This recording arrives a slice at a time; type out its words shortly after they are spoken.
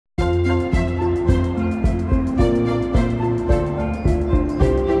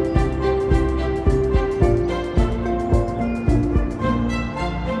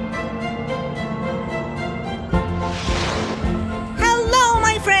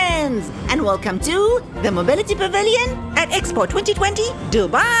and welcome to the Mobility Pavilion at Expo 2020,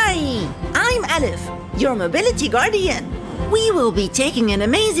 Dubai. I'm Alif, your mobility guardian. We will be taking an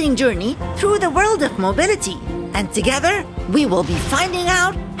amazing journey through the world of mobility, and together we will be finding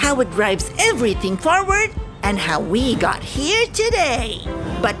out how it drives everything forward and how we got here today.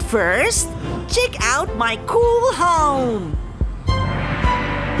 But first, check out my cool home.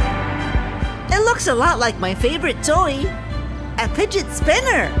 It looks a lot like my favorite toy, a fidget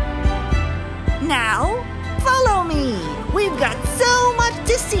spinner. Now, follow me. We've got so much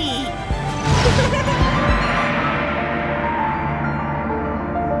to see.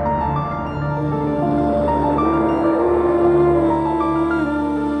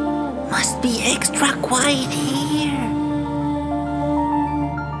 Must be extra quiet here.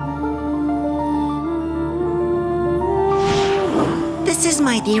 This is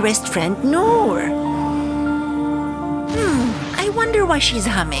my dearest friend, Nora. I wonder why she's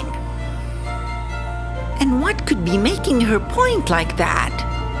humming. And what could be making her point like that?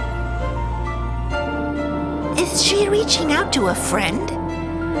 Is she reaching out to a friend?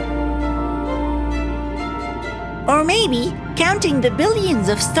 Or maybe counting the billions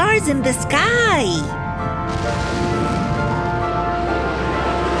of stars in the sky?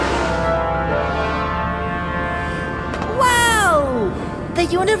 Wow! The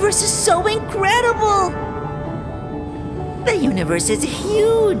universe is so incredible! The universe is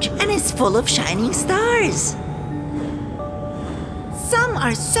huge and is full of shining stars. Some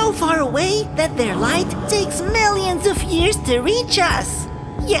are so far away that their light takes millions of years to reach us.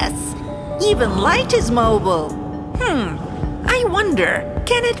 Yes, even light is mobile. I wonder,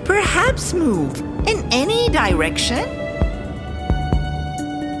 can it perhaps move in any direction?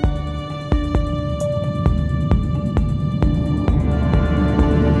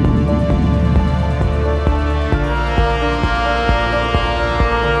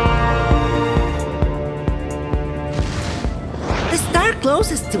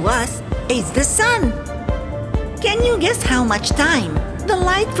 Closest to us is the sun. Can you guess how much time the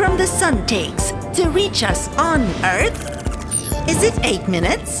light from the sun takes to reach us on Earth? Is it 8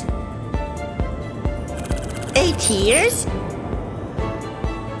 minutes? 8 years?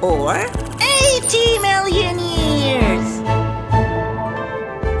 Or 80 million years?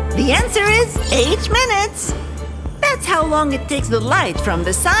 The answer is 8 minutes. That's how long it takes the light from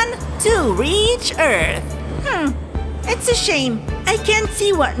the sun to reach Earth. It's a shame I can't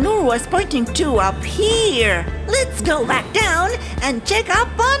see what Nora was pointing to up here. Let's go back down and check up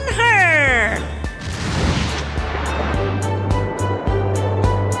on her.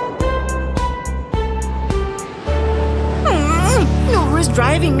 Nora's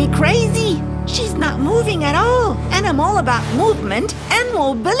driving me crazy. She's not moving at all, and I'm all about movement and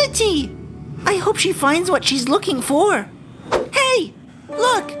mobility. I hope she finds what she's looking for. Hey,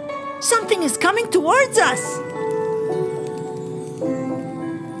 look, something is coming towards us.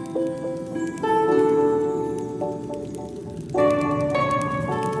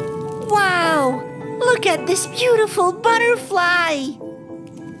 Look at this beautiful butterfly!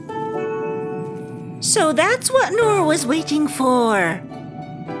 So that's what Nora was waiting for.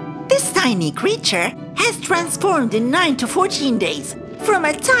 This tiny creature has transformed in 9 to 14 days from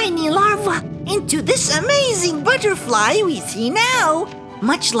a tiny larva into this amazing butterfly we see now,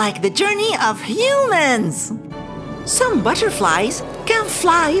 much like the journey of humans. Some butterflies can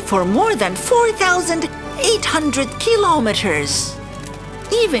fly for more than 4,800 kilometers.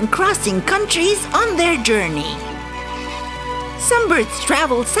 Even crossing countries on their journey. Some birds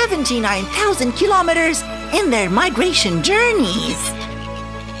travel 79,000 kilometers in their migration journeys.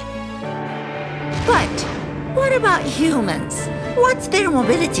 But what about humans? What's their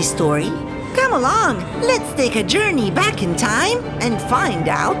mobility story? Come along, let's take a journey back in time and find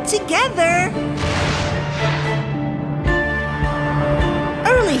out together.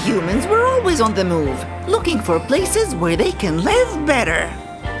 Early humans were always on the move, looking for places where they can live better.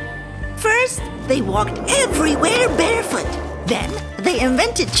 First, they walked everywhere barefoot. Then, they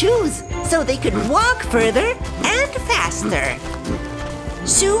invented shoes so they could walk further and faster.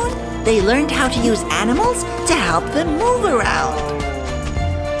 Soon, they learned how to use animals to help them move around.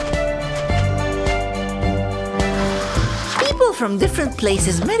 People from different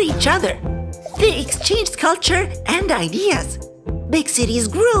places met each other. They exchanged culture and ideas. Big cities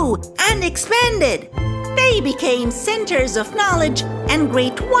grew and expanded. They became centers of knowledge and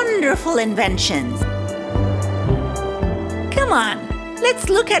great wonderful inventions. Come on, let's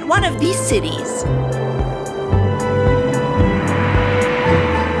look at one of these cities.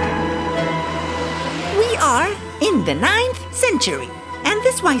 We are in the 9th century, and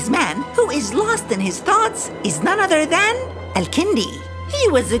this wise man who is lost in his thoughts is none other than Al-Kindi. He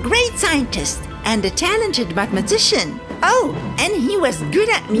was a great scientist and a talented mathematician. Oh, and he was good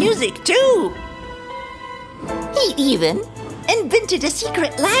at music too. He even invented a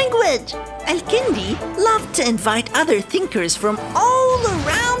secret language. Al-Kindi loved to invite other thinkers from all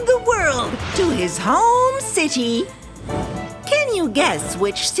around the world to his home city. Can you guess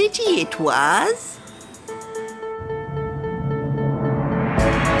which city it was?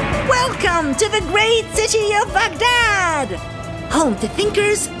 Welcome to the great city of Baghdad, home to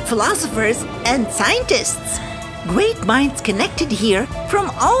thinkers, philosophers, and scientists. Great minds connected here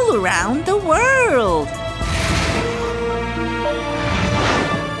from all around the world.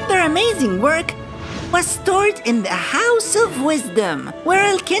 Their amazing work was stored in the House of Wisdom, where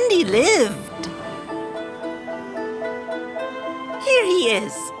Al-Kindi lived. Here he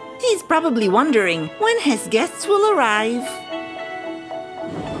is. He's probably wondering when his guests will arrive.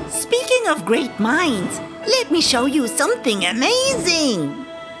 Speaking of great minds, let me show you something amazing.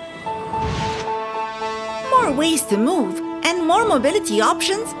 More ways to move and more mobility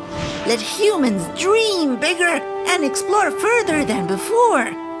options. Let humans dream bigger and explore further than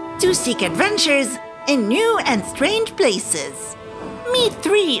before to seek adventures in new and strange places. Meet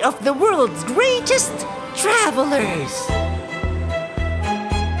 3 of the world's greatest travelers.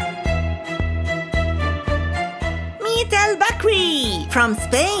 Meet Al-Bakri from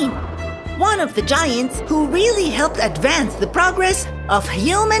Spain, one of the giants who really helped advance the progress of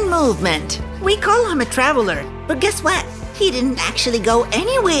human movement. We call him a traveler, but guess what? He didn't actually go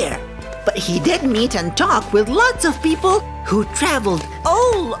anywhere. But he did meet and talk with lots of people who traveled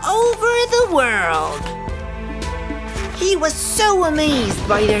all over the world. He was so amazed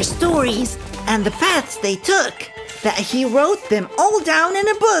by their stories and the paths they took that he wrote them all down in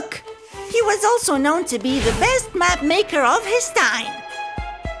a book. He was also known to be the best map maker of his time.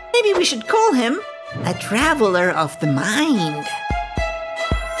 Maybe we should call him a traveler of the mind.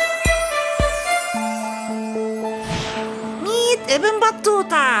 Meet Ibn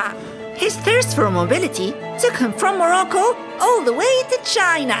Battuta. His thirst for mobility took him from Morocco all the way to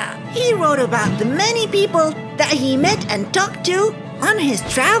China. He wrote about the many people that he met and talked to on his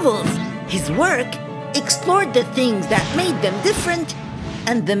travels. His work explored the things that made them different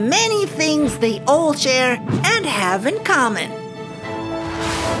and the many things they all share and have in common.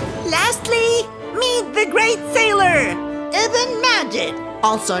 Lastly, meet the great sailor, Ibn Majid,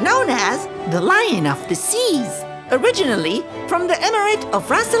 also known as the Lion of the Seas. Originally from the Emirate of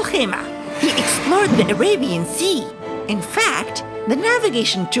Ras Al Khaimah, he explored the Arabian Sea. In fact, the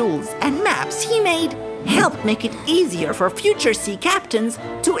navigation tools and maps he made helped make it easier for future sea captains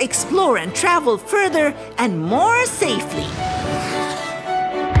to explore and travel further and more safely.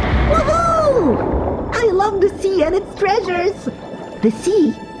 Woohoo! I love the sea and its treasures. The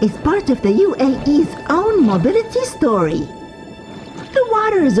sea is part of the UAE's own mobility story. The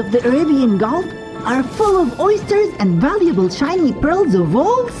waters of the Arabian Gulf are full of oysters and valuable shiny pearls of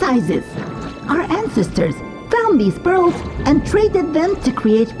all sizes. Our ancestors found these pearls and traded them to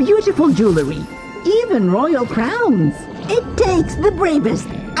create beautiful jewelry, even royal crowns. It takes the bravest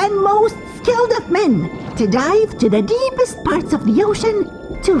and most skilled of men to dive to the deepest parts of the ocean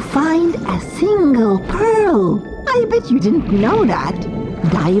to find a single pearl. I bet you didn't know that.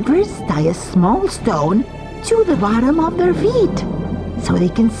 Divers tie a small stone to the bottom of their feet so they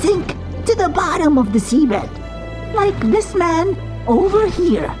can sink to the bottom of the seabed. Like this man over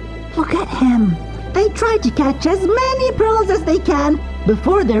here. Look at him. They try to catch as many pearls as they can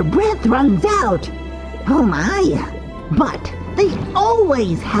before their breath runs out. Oh my! But they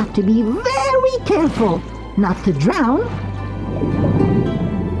always have to be very careful not to drown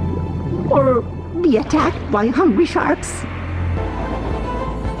or be attacked by hungry sharks.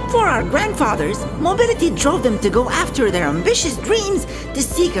 For our grandfathers, mobility drove them to go after their ambitious dreams to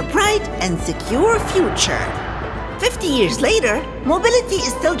seek a bright and secure future. 50 years later, mobility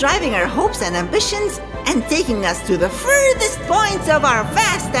is still driving our hopes and ambitions and taking us to the furthest points of our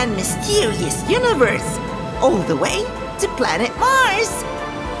vast and mysterious universe, all the way to planet Mars.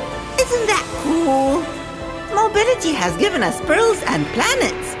 Isn't that cool? Mobility has given us pearls and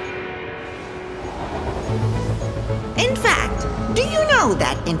planets. In fact, do you know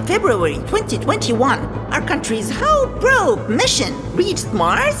that in February 2021, our country's Hope probe mission reached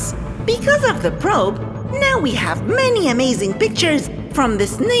Mars? Because of the probe, now we have many amazing pictures from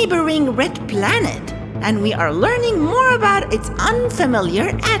this neighboring red planet, and we are learning more about its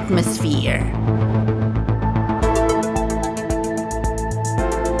unfamiliar atmosphere.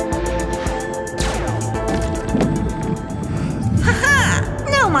 Haha!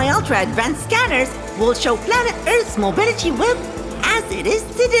 Now my ultra-advanced scanners will show planet Earth's mobility web as it is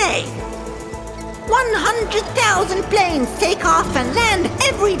today. 100,000 planes take off and land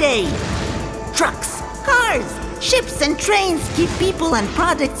every day. Trucks, cars, ships and trains keep people and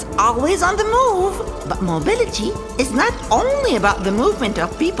products always on the move. But mobility is not only about the movement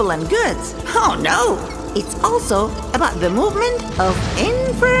of people and goods. Oh no! It's also about the movement of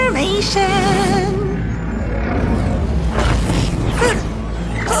information.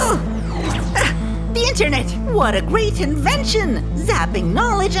 The internet! What a great invention! Zapping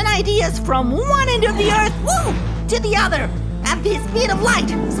knowledge and ideas from one end of the earth, to the other, at the speed of light.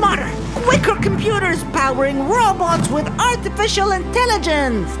 Smarter, quicker computers powering robots with artificial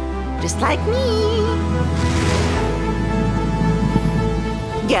intelligence. Just like me.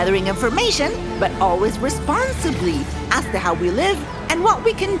 Gathering information, but always responsibly, as to how we live and what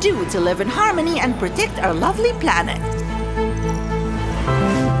we can do to live in harmony and protect our lovely planet.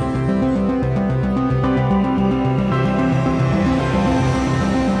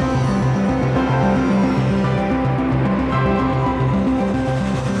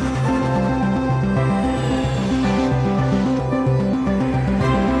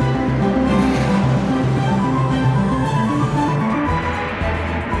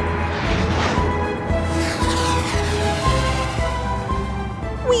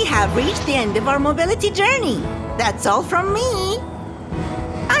 We have reached the end of our mobility journey. That's all from me.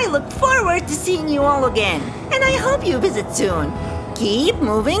 I look forward to seeing you all again, and I hope you visit soon. Keep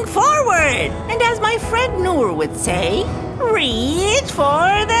moving forward, and as my friend Noor would say, reach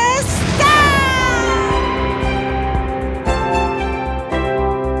for